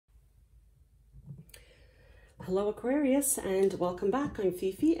Hello Aquarius and welcome back. I'm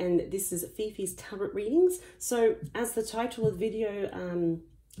Fifi and this is Fifi's tarot readings. So as the title of the video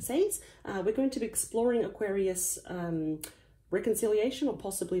says, we're going to be exploring Aquarius reconciliation or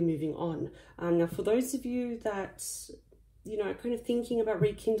possibly moving on. Now for those of you that, are kind of thinking about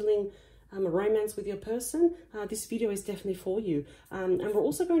rekindling a romance with your person, this video is definitely for you. And we're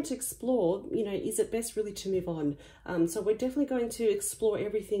also going to explore, is it best really to move on? So we're definitely going to explore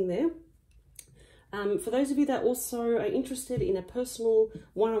everything there. For those of you that also are interested in a personal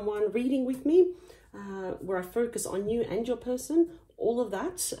one-on-one reading with me, where I focus on you and your person, all of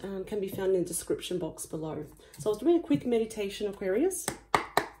that can be found in the description box below. So I was doing a quick meditation, Aquarius,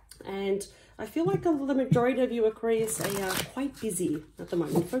 and I feel like the majority of you Aquarius are quite busy at the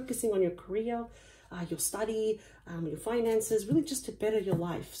moment, focusing on your career, your study, your finances, really just to better your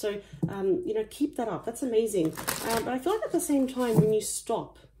life. So, keep that up. That's amazing. But I feel like at the same time, when you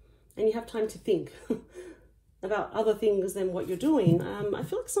stop and you have time to think about other things than what you're doing, I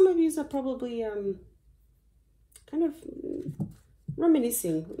feel like some of you are probably kind of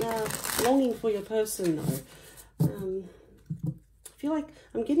reminiscing, longing for your person though. I feel like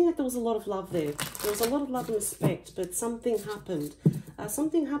I'm getting that there was a lot of love there. There was a lot of love and respect, but something happened.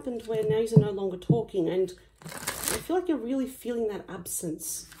 Something happened where now you're no longer talking, and I feel like you're really feeling that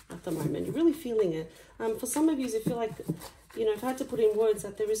absence at the moment. You're really feeling it. For some of you, I feel like, if I had to put in words,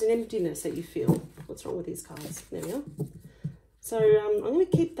 that there is an emptiness that you feel. What's wrong with these cards? There we are. So I'm going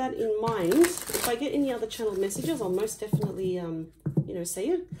to keep that in mind. If I get any other channel messages, I'll most definitely, say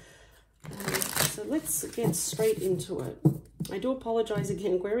it. So let's get straight into it. I do apologize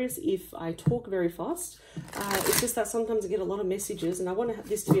again, Aquarius, if I talk very fast. It's just that sometimes I get a lot of messages and I want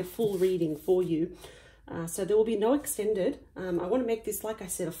this to be a full reading for you. So there will be no extended. I want to make this, like I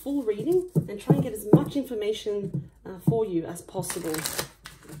said, a full reading and try and get as much information for you as possible.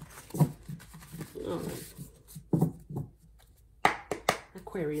 All right.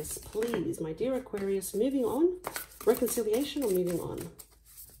 Aquarius, please, my dear Aquarius, moving on. Reconciliation or moving on?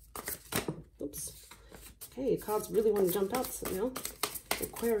 Oops. Okay, your cards really want to jump out now.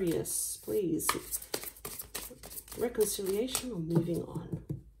 Aquarius, please. Reconciliation or moving on?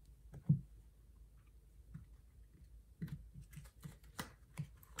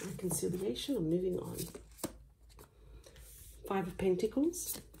 Reconciliation or moving on? Five of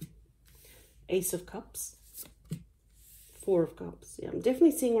Pentacles, Ace of Cups, Four of Cups. Yeah, I'm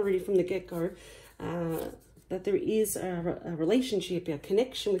definitely seeing already from the get-go that there is a relationship, a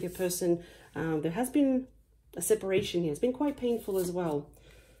connection with your person. There has been a separation here. It's been quite painful as well.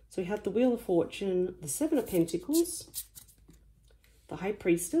 So we have the Wheel of Fortune, the Seven of Pentacles, the High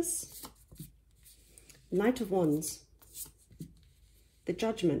Priestess, Knight of Wands, the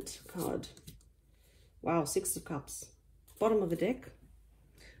Judgment card. Wow, Six of Cups. Bottom of the deck,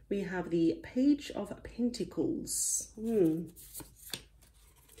 we have the Page of Pentacles.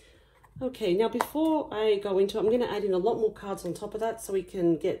 Okay, now before I go into it, I'm going to add in a lot more cards on top of that so we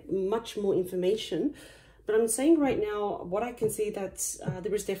can get much more information. But I'm saying right now, what I can see, that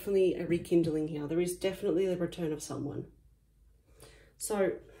there is definitely a rekindling here. There is definitely the return of someone.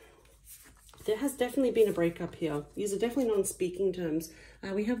 So there has definitely been a breakup here. These are definitely not on speaking terms.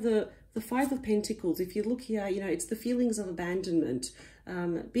 We have the Five of Pentacles. If you look here, it's the feelings of abandonment,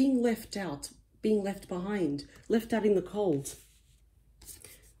 being left out, being left behind, left out in the cold.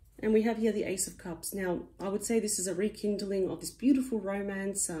 And we have here the Ace of Cups. Now, I would say this is a rekindling of this beautiful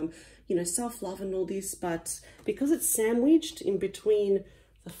romance, self-love and all this, but because it's sandwiched in between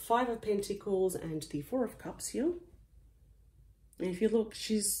the Five of Pentacles and the Four of Cups here, and if you look,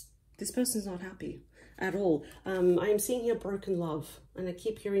 this person's not happy at all. I am seeing here broken love, and I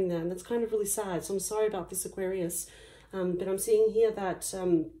keep hearing that, and that's kind of really sad. So I'm sorry about this, Aquarius, but I'm seeing here that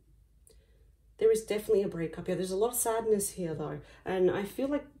there is definitely a breakup here. There's a lot of sadness here, though, and I feel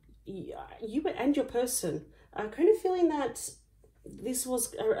like you and your person are kind of feeling that this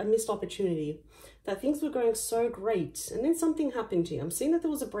was a missed opportunity, that things were going so great, and then something happened to you. I'm seeing that there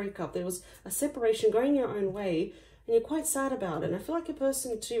was a breakup, there was a separation, going your own way, and you're quite sad about it. And I feel like a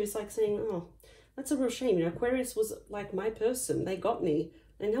person too is like saying, oh, that's a real shame. Aquarius was like my person. They got me,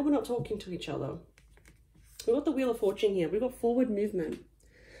 and now we're not talking to each other. We've got the Wheel of Fortune here. We've got forward movement.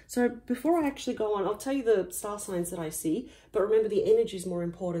 So before I actually go on, I'll tell you the star signs that I see, but remember the energy is more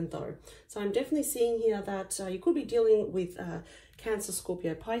important though. So I'm definitely seeing here that you could be dealing with Cancer,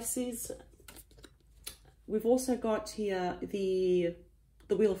 Scorpio, Pisces. We've also got here the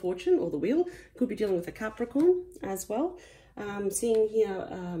Wheel of Fortune, or the Wheel. Could be dealing with a Capricorn as well. Seeing here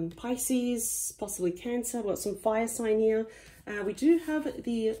Pisces, possibly Cancer. We've got some fire sign here. We do have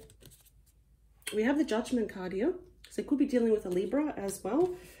the Judgment card here. So it could be dealing with a Libra as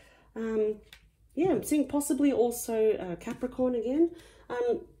well. yeah, I'm seeing possibly also Capricorn again.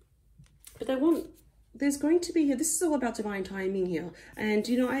 But they want, there's going to be here, this is all about divine timing here. And,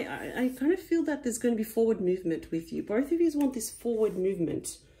 you know, I kind of feel that there's going to be forward movement with you. Both of you want this forward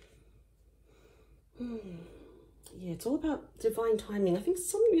movement. Yeah, it's all about divine timing. I think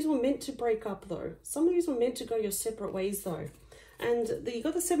some of you were meant to break up, though. Some of you were meant to go your separate ways, though. And you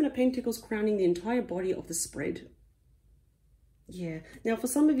got the Seven of Pentacles crowning the entire body of the spread. Yeah. Now, for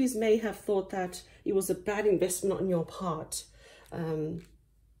some of you may have thought that it was a bad investment on your part.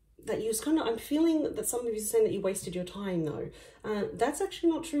 That you was kind of, I'm feeling that some of you are saying that you wasted your time, though. That's actually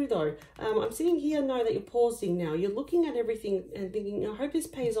not true, though. I'm seeing here now that you're pausing now. You're looking at everything and thinking, I hope this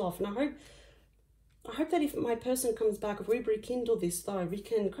pays off. And I hope that if my person comes back, if we rekindle this, though, we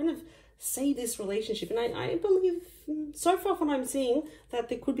can kind of save this relationship. And I believe, so far from what I'm seeing, that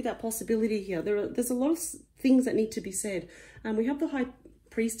there could be that possibility here. There's a lot of things that need to be said. We have the High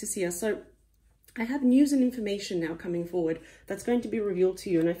Priestess here. So I have news and information now coming forward that's going to be revealed to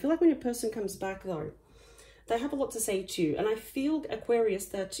you. And I feel like when your person comes back, though, they have a lot to say to you. And I feel, Aquarius,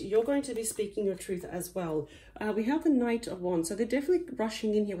 that you're going to be speaking your truth as well. We have the Knight of Wands. So they're definitely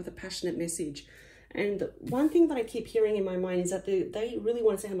rushing in here with a passionate message. And one thing that I keep hearing in my mind is that they really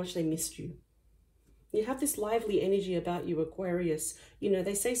want to say how much they missed you. You have this lively energy about you, Aquarius. You know,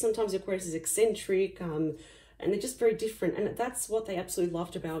 they say sometimes Aquarius is eccentric, and they're just very different. And that's what they absolutely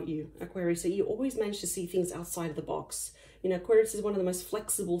loved about you, Aquarius. So you always manage to see things outside of the box. You know, Aquarius is one of the most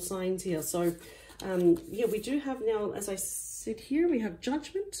flexible signs here. So, yeah, we do have now, as I said here, we have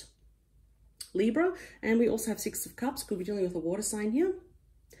Judgment, Libra, and we also have Six of Cups. Could be dealing with a water sign here.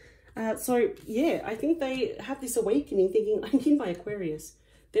 So, yeah, I think they have this awakening thinking, I need my Aquarius.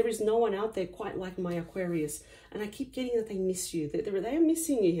 There is no one out there quite like my Aquarius. And I keep getting that they miss you. They are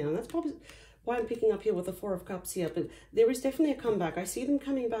missing you here. And that's probably why I'm picking up here with the Four of Cups here. But there is definitely a comeback. I see them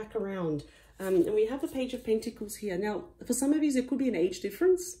coming back around. And we have the Page of Pentacles here. Now, for some of you, there could be an age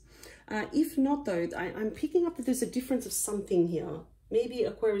difference. If not, though, I'm picking up that there's a difference of something here. Maybe,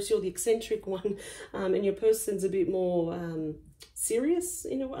 Aquarius, you're the eccentric one, and your person's a bit more serious,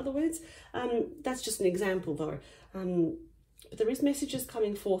 in other words. That's just an example, though. But there is messages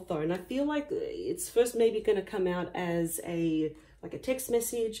coming forth, though, and I feel like it's first maybe going to come out as a text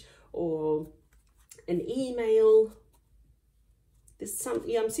message or an email. There's some,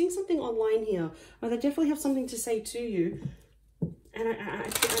 yeah, I'm seeing something online here. But they definitely have something to say to you. And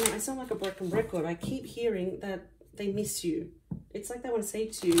I sound like a broken record. I keep hearing that they miss you. It's like they want to say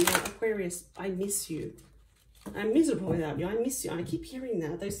to you, Aquarius, I miss you. I'm miserable without you. I miss you. And I keep hearing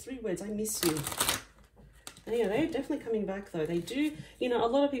that. Those three words, I miss you. And yeah, they're definitely coming back, though. They do, a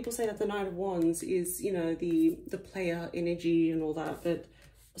lot of people say that the Knight of Wands is, the player energy and all that. But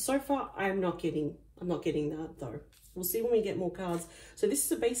so far, I'm not getting that, though. We'll see when we get more cards. So this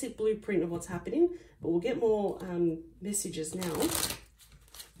is a basic blueprint of what's happening, but we'll get more messages now.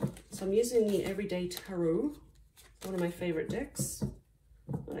 So I'm using the Everyday Tarot, one of my favorite decks.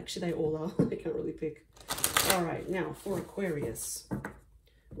 Well, actually, they all are. I can't really pick. All right, now for Aquarius.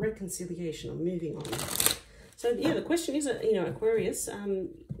 Reconciliation, I'm moving on. So yeah, the question is, Aquarius,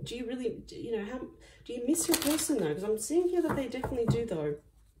 do you really, do you miss your person, though? Because I'm seeing here that they definitely do, though.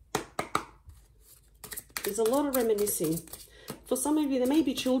 There's a lot of reminiscing. For some of you, there may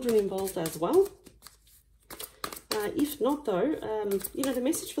be children involved as well. If not, though, the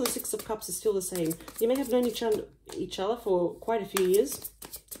message for the Six of Cups is still the same. You may have known each other for quite a few years.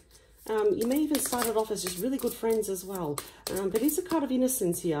 You may even started off as just really good friends as well. But it's a card of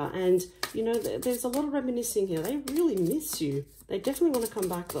innocence here. And, there's a lot of reminiscing here. They really miss you. They definitely want to come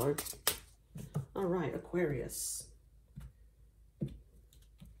back, though. All right, Aquarius.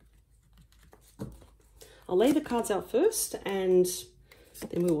 I'll lay the cards out first, and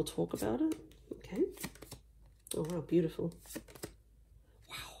then we will talk about it. Okay. Oh, wow, beautiful.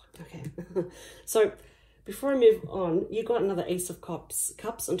 Wow. Okay. So before I move on, you got another Ace of Cups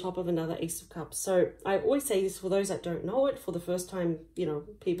on top of another Ace of Cups. So I always say this for those that don't know it, for the first time,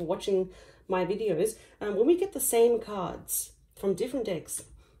 people watching my videos. When we get the same cards from different decks,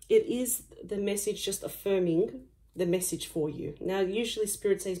 it is the message just affirming the message for you. Now, usually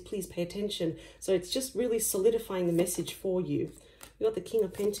Spirit says, please pay attention. So it's just really solidifying the message for you. We got the King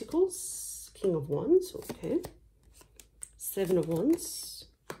of Pentacles, King of Wands, okay. Seven of Wands,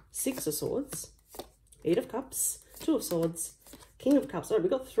 Six of Swords, Eight of Cups, Two of Swords, King of Cups. All right, we've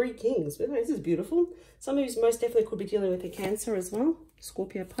got three kings. This is beautiful. Some of you most definitely could be dealing with a Cancer as well.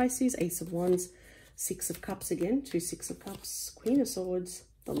 Scorpio, Pisces, Ace of Wands, Six of Cups again, two Six of Cups, Queen of Swords,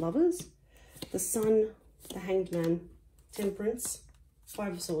 the Lovers, the Sun, the Hanged Man, Temperance,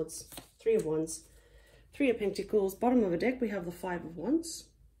 Five of Swords, Three of Wands, Three of Pentacles. Bottom of a deck, we have the Five of Wands.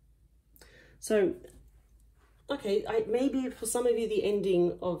 So, okay, maybe for some of you, the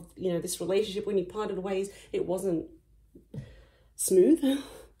ending of, you know, this relationship, when you parted ways, it wasn't smooth.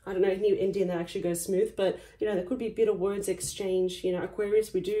 I don't know if new ending that actually goes smooth, but, you know, there could be bitter words exchanged. You know,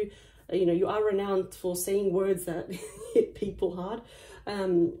 Aquarius, we do, you know, you are renowned for saying words that hit people hard.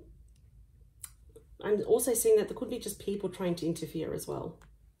 I'm also seeing that there could be just people trying to interfere as well.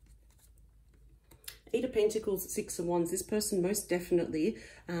 8 of Pentacles, 6 of Wands. This person most definitely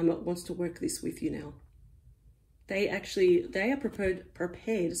wants to work this with you now. They are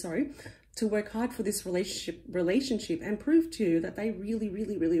prepared, sorry, to work hard for this relationship and prove to you that they really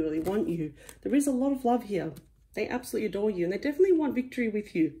want you. There is a lot of love here. They absolutely adore you, and they definitely want victory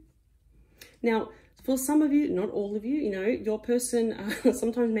with you. Now, for some of you, not all of you, you know, your person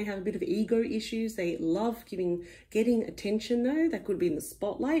sometimes may have a bit of ego issues. They love getting attention, though. That could be in the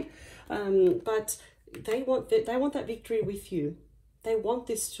spotlight, but they want that victory with you. They want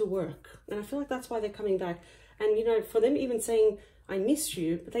this to work, and I feel like that's why they're coming back. And, you know, for them even saying, I miss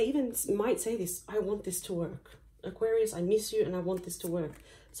you, but they even might say this, I want this to work. Aquarius, I miss you and I want this to work.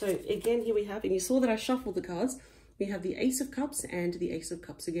 So again, here we have, and you saw that I shuffled the cards, we have the Ace of Cups and the Ace of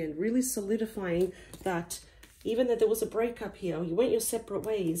Cups again, really solidifying that even though there was a breakup here, you went your separate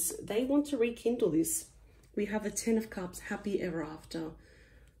ways, they want to rekindle this. We have the 10 of Cups, happy ever after.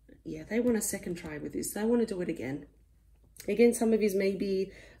 Yeah, they want a second try with this. They want to do it again. Again, some of you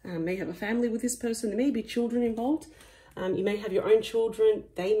may have a family with this person. There may be children involved. You may have your own children.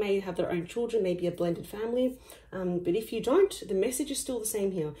 They may have their own children, maybe a blended family. But if you don't, the message is still the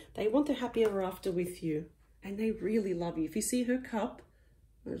same here. They want the happy ever after with you. And they really love you. If you see her cup,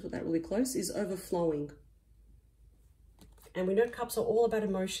 let's put that really close, is overflowing. And we know cups are all about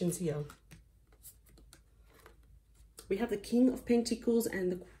emotions here. We have the King of Pentacles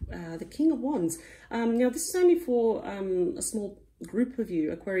and the King of Wands. Now, this is only for a small group of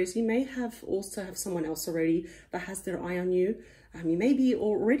you, Aquarius. You may also have someone else already that has their eye on you. You may be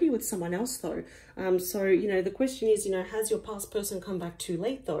already with someone else, though. So, you know, the question is, you know, has your past person come back too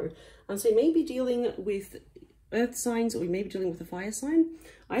late, though? So you may be dealing with earth signs, or you may be dealing with a fire sign.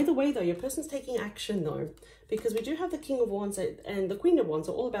 Either way, though, your person's taking action, though, because we do have the King of Wands and the Queen of Wands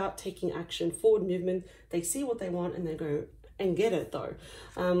are all about taking action, forward movement. They see what they want and they go and get it, though.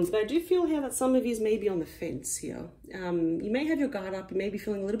 But I do feel here that some of you may be on the fence here. You may have your guard up. You may be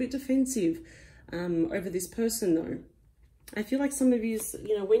feeling a little bit defensive over this person, though. I feel like some of you,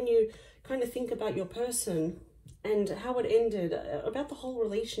 you know, when you kind of think about your person and how it ended, about the whole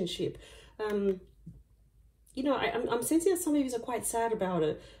relationship, you know, I'm sensing that some of you are quite sad about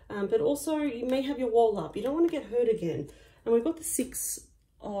it, but also you may have your wall up. You don't want to get hurt again. And we've got the 6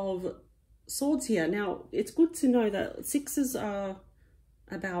 of Swords here. Now, it's good to know that 6s are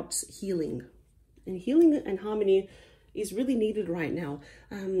about healing. And healing and harmony is really needed right now.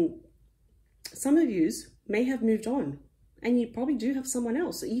 Some of you may have moved on. And you probably do have someone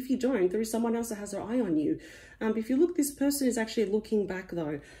else. If you don't, there is someone else that has their eye on you. If you look, this person is actually looking back,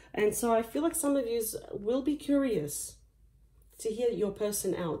 though. And so I feel like some of you will be curious to hear your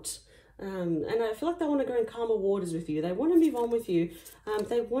person out. And I feel like they want to go in calmer waters with you. They want to move on with you.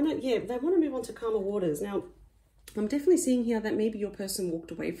 They want to move on to calmer waters. Now, I'm definitely seeing here that maybe your person walked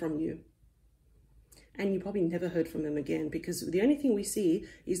away from you. And you probably never heard from them again, because the only thing we see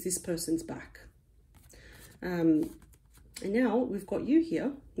is this person's back. And now we've got you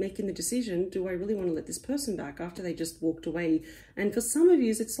here making the decision, do I really want to let this person back after they just walked away? And for some of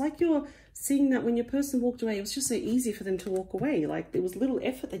you, it's like you're seeing that when your person walked away, it was just so easy for them to walk away. Like there was little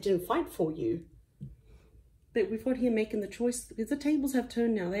effort, they didn't fight for you. But we've got here making the choice, because the tables have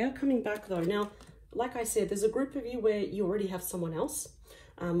turned now. They are coming back, though. Now, like I said, there's a group of you where you already have someone else.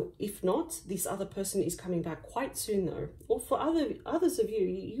 If not, this other person is coming back quite soon, though. Or for others of you,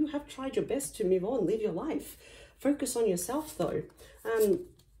 you have tried your best to move on, live your life. Focus on yourself, though.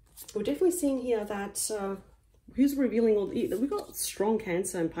 We're definitely seeing here that who's revealing all the... We've got strong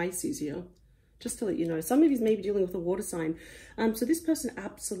Cancer and Pisces here, just to let you know. Some of you may be dealing with a water sign. So this person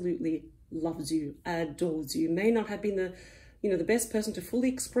absolutely loves you, adores you. May not have been the best person to fully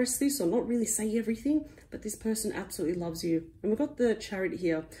express this or not really say everything, but this person absolutely loves you. And we've got the Chariot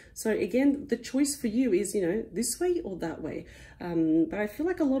here. So again, the choice for you is, you know, this way or that way. But I feel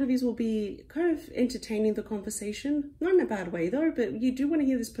like a lot of you will be kind of entertaining the conversation, not in a bad way though, but you do want to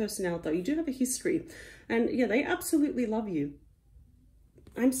hear this person out though. You do have a history, and yeah, they absolutely love you.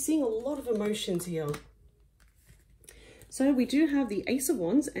 I'm seeing a lot of emotions here. So we do have the Ace of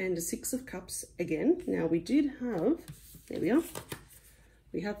Wands and the 6 of Cups again. Now we did have... There we are.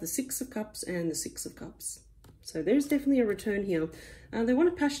 We have the 6 of Cups and the 6 of Cups. So there's definitely a return here. They want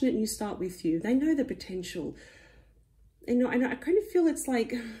a passionate new start with you. They know the potential. And I kind of feel it's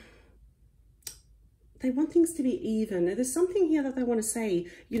like they want things to be even. There's something here that they want to say.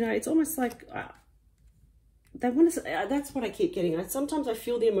 You know, it's almost like they want to say, that's what I keep getting. Sometimes I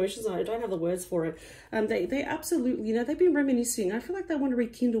feel the emotions and I don't have the words for it. They absolutely, you know, they've been reminiscing. I feel like they want to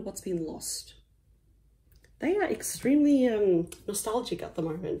rekindle what's been lost. They are extremely nostalgic at the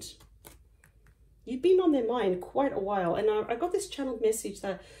moment. You've been on their mind quite a while. And I got this channeled message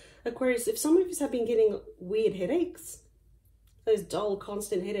that, Aquarius, if some of you have been getting weird headaches, those dull,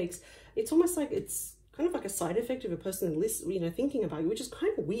 constant headaches, it's almost like it's kind of like a side effect of a person, you know, thinking about you, which is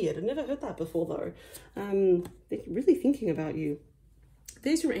kind of weird. I've never heard that before, though. They're really thinking about you.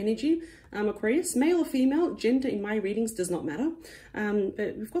 There's your energy, Aquarius. Male or female, gender in my readings does not matter.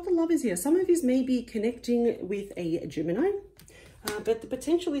 But we've got the lovers here. Some of you may be connecting with a Gemini. But the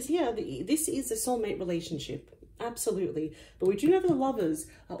potential is here. This is a soulmate relationship. Absolutely. But we do know that the lovers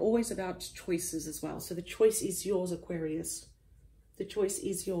are always about choices as well. So the choice is yours, Aquarius. The choice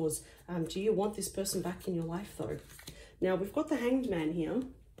is yours. Do you want this person back in your life, though? Now, we've got the Hanged Man here.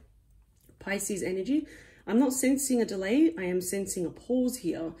 Pisces energy. I'm not sensing a delay. I am sensing a pause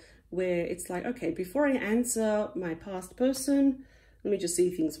here where it's like, okay, before I answer my past person, let me just see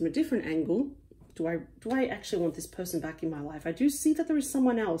things from a different angle. Do I actually want this person back in my life? I do see that there is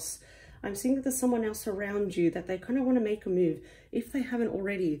someone else. I'm seeing that there's someone else around you that they kind of want to make a move if they haven't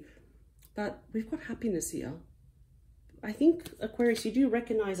already. But we've got happiness here. I think, Aquarius, you do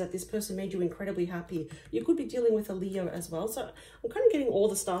recognize that this person made you incredibly happy. You could be dealing with a Leo as well. So I'm kind of getting all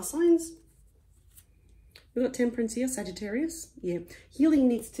the star signs. We've got Temperance here, Sagittarius. Yeah, healing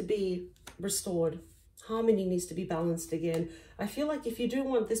needs to be restored. Harmony needs to be balanced again. I feel like if you do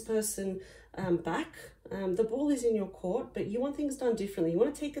want this person back, the ball is in your court, but you want things done differently. You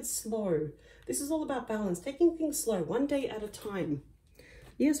want to take it slow. This is all about balance, taking things slow, one day at a time.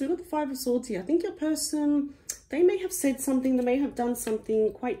 Yes, we've got the Five of Swords here. I think your person, they may have said something, they may have done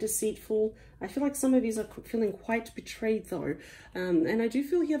something quite deceitful. I feel like some of you are feeling quite betrayed, though. And I do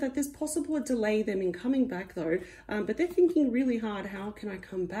feel here that there's possible a delay them in coming back, though. But they're thinking really hard, how can I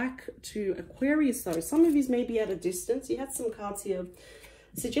come back to Aquarius, though? Some of you may be at a distance. You had some cards here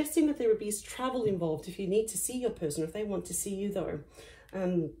suggesting that there would be travel involved if you need to see your person, if they want to see you, though.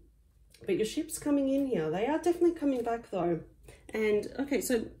 But your ship's coming in here. They are definitely coming back, though. And, okay,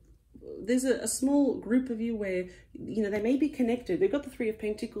 so there's a small group of you where, you know, they may be connected. They've got the Three of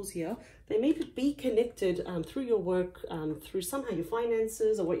Pentacles here. They may be connected through your work, through somehow your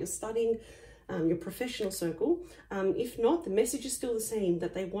finances or what you're studying, your professional circle. If not, the message is still the same,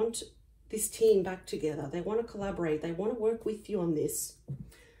 that they want this team back together. They want to collaborate. They want to work with you on this.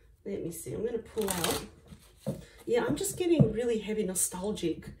 Let me see. I'm going to pull out. Yeah, I'm just getting really heavy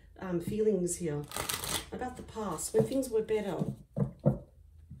nostalgic feelings here about the past, when things were better.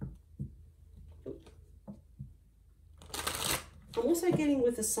 I'm also getting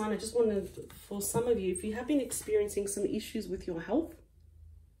with the Sun. I just wanted, for some of you, if you have been experiencing some issues with your health,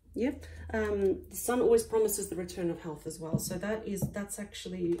 yep, the Sun always promises the return of health as well. So that's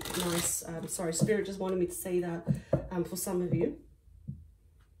actually nice. Sorry, Spirit just wanted me to say that for some of you.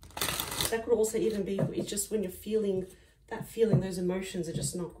 That could also even be, it's just when you're feeling that feeling, those emotions are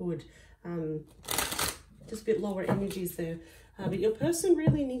just not good. Just a bit lower energies there. But your person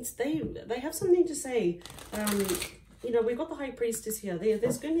really needs, they have something to say. You know, we've got the High Priestess here.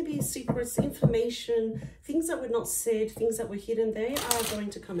 There's going to be secrets, information, things that were not said, things that were hidden. They are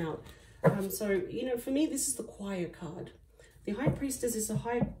going to come out. So, you know, for me, this is the quiet card. The High Priestess is a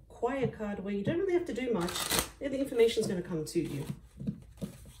quiet card where you don't really have to do much. The information is going to come to you.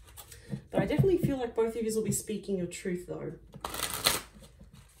 But I definitely feel like both of you will be speaking your truth, though.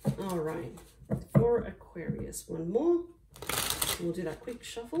 All right. For Aquarius, one more. We'll do that quick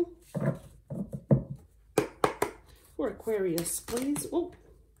shuffle. For Aquarius, please. Oh,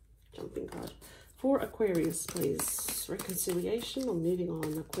 jumping card. For Aquarius, please. Reconciliation. I'm moving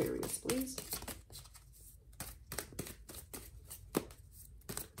on. Aquarius, please.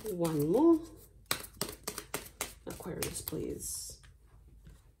 One more. Aquarius, please.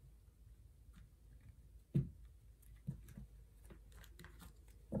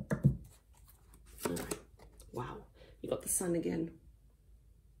 All right. Wow. You got the Sun again.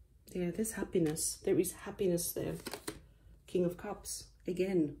 Yeah, there's happiness. There is happiness there. King of Cups.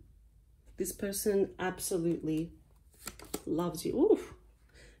 Again. This person absolutely loves you. Oof.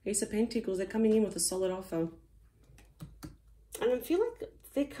 Ace of Pentacles. They're coming in with a solid offer. And I feel like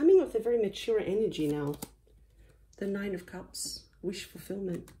they're coming with a very mature energy now. The Nine of Cups. Wish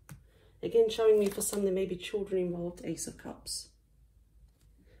fulfillment. Again, showing me for some there may be children involved. Ace of Cups.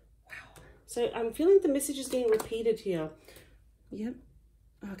 Wow. So I'm feeling the message is being repeated here. Yep.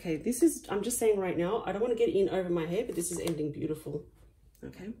 Okay, this is, I'm just saying right now, I don't want to get in over my head, but this is ending beautiful.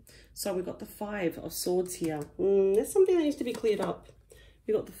 Okay, so we've got the 5 of Swords here. There's something that needs to be cleared up.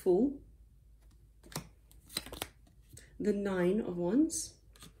 We got the Fool, the 9 of Wands,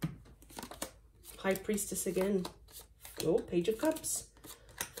 High Priestess again, oh, Page of Cups,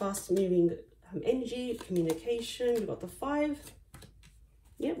 fast moving energy, communication. We got the 5.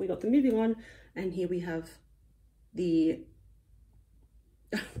 Yeah, we got the moving on, and here we have the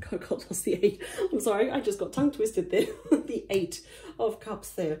God, lost the 8. I'm sorry, I just got tongue twisted there. The 8 of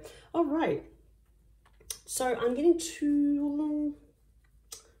Cups there. All right. So I'm getting to,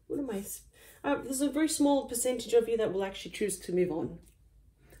 what am I? There's a very small percentage of you that will actually choose to move on,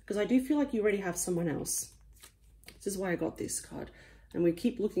 because I do feel like you already have someone else. This is why I got this card. And we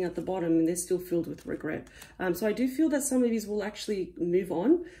keep looking at the bottom and they're still filled with regret. So I do feel that some of you will actually move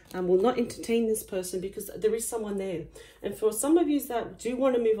on and will not entertain this person because there is someone there. And for some of you that do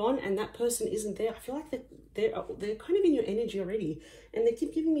want to move on and that person isn't there, I feel like they're kind of in your energy already. And they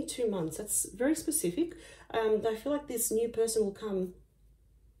keep giving me 2 months. That's very specific. I feel like this new person will come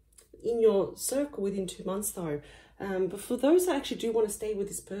in your circle within 2 months though. But for those that actually do want to stay with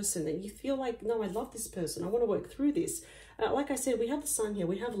this person and you feel like, no, I love this person, I want to work through this. Like I said, we have the Sun here,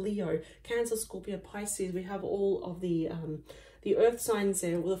 we have Leo, Cancer, Scorpio, Pisces, we have all of the earth signs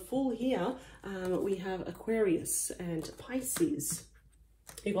there. With a Fool here, we have Aquarius and Pisces.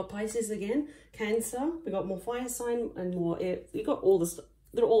 We got Pisces again, Cancer, we got more fire sign and more air. You got all this,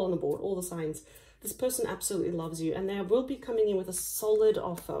 they're all on the board, all the signs. This person absolutely loves you and they will be coming in with a solid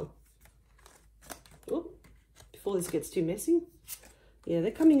offer. Oop, before this gets too messy. Yeah,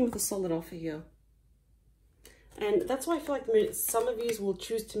 they're coming in with a solid offer here. And that's why I feel like some of you will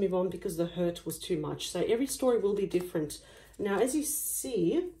choose to move on because the hurt was too much. So every story will be different. Now, as you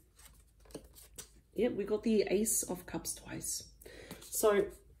see, yep, we got the Ace of Cups twice. So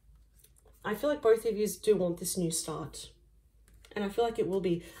I feel like both of you do want this new start. And I feel like it will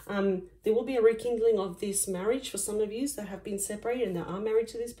be. There will be a rekindling of this marriage for some of you that have been separated and that are married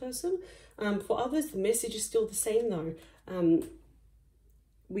to this person. For others, the message is still the same though.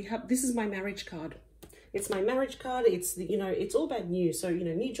 This is my marriage card. It's my marriage card. It's the, it's all about new. So,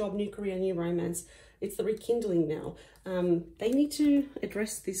 new job, new career, new romance. It's the rekindling now. They need to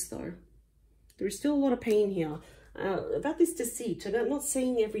address this though. There is still a lot of pain here. About this deceit, about not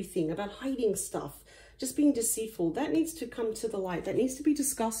saying everything, about hiding stuff, just being deceitful. That needs to come to the light. That needs to be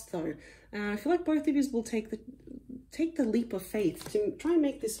discussed though. I feel like both of you will take the leap of faith to try and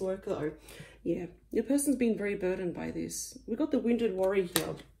make this work though. Yeah, your person's been very burdened by this. We've got the Wounded Warrior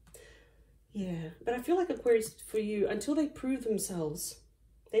here. Yeah, but I feel like Aquarius, for you, until they prove themselves,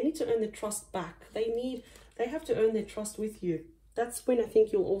 they need to earn their trust back. They have to earn their trust with you. That's when I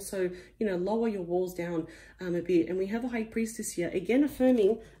think you'll also, lower your walls down a bit. And we have a High Priestess here, again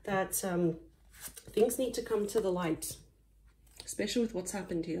affirming that things need to come to the light, especially with what's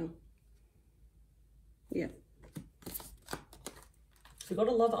happened here. Yeah. We've got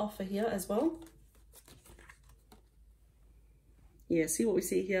a love offer here as well. Yeah, see what we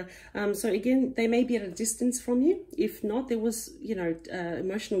see here. So again, they may be at a distance from you. If not, there was,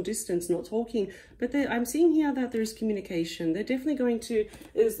 emotional distance, not talking. But I'm seeing here that there is communication. They're definitely going to,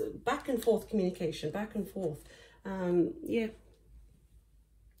 there's back and forth communication, back and forth. Yeah.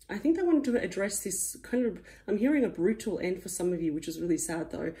 I think they wanted to address this kind of, I'm hearing a brutal end for some of you, which is really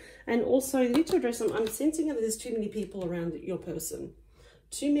sad though. And also, they need to address them. I'm sensing that there's too many people around your person.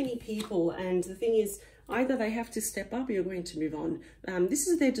 Too many people. And the thing is, either they have to step up or you're going to move on. This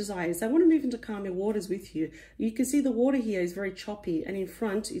is their desires. They want to move into calmer waters with you. You can see the water here is very choppy and in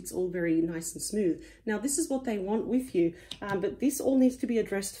front it's all very nice and smooth. Now this is what they want with you, but this all needs to be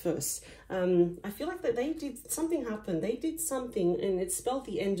addressed first. I feel like that something happened. They did something and it spelled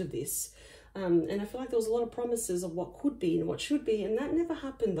the end of this. And I feel like there was a lot of promises of what could be and what should be, and that never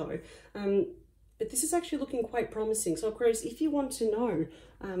happened though. But this is actually looking quite promising. So Aquarius, if you want to know,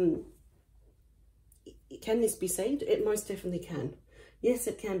 can this be saved? It most definitely can. Yes,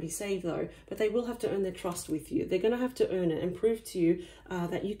 it can be saved though, but they will have to earn their trust with you. They're going to have to earn it and prove to you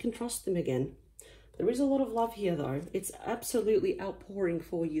that you can trust them again. There is a lot of love here though. It's absolutely outpouring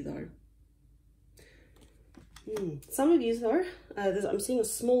for you though. Some of you though, I'm seeing a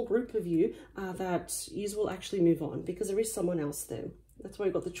small group of you that you will actually move on because there is someone else there. That's why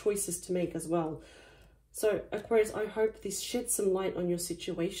you've got the choices to make as well. So Aquarius, I hope this sheds some light on your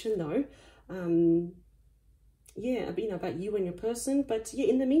situation though. Yeah, about you and your person. But yeah,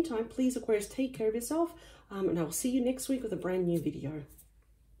 in the meantime, please Aquarius, take care of yourself. And I will see you next week with a brand new video.